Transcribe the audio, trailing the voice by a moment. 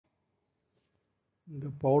The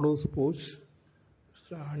Pavlov's pouch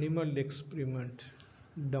is an animal experiment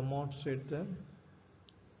demonstrate the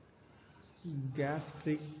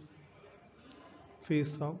gastric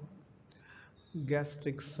phase of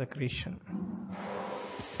gastric secretion.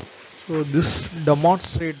 So this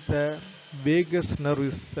demonstrates the vagus nerve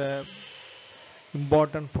is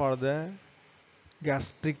important for the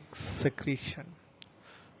gastric secretion.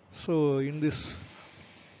 So in this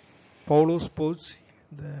Pavlov's pouch,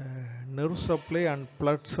 the nerve supply and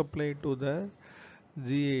blood supply to the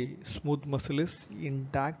GI smooth muscle is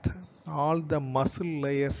intact. All the muscle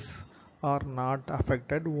layers are not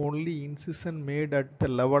affected. Only incision made at the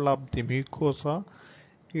level of the mucosa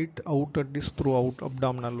it out at this throughout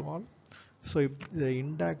abdominal wall. So if the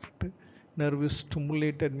intact nerve is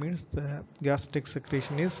stimulated means the gastric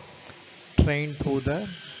secretion is trained through the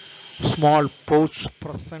small pouch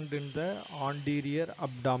present in the anterior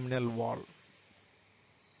abdominal wall.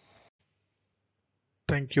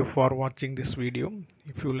 Thank you for watching this video.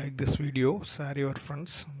 If you like this video, share your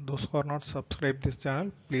friends. Those who are not subscribed this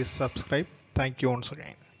channel, please subscribe. Thank you once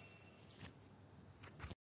again.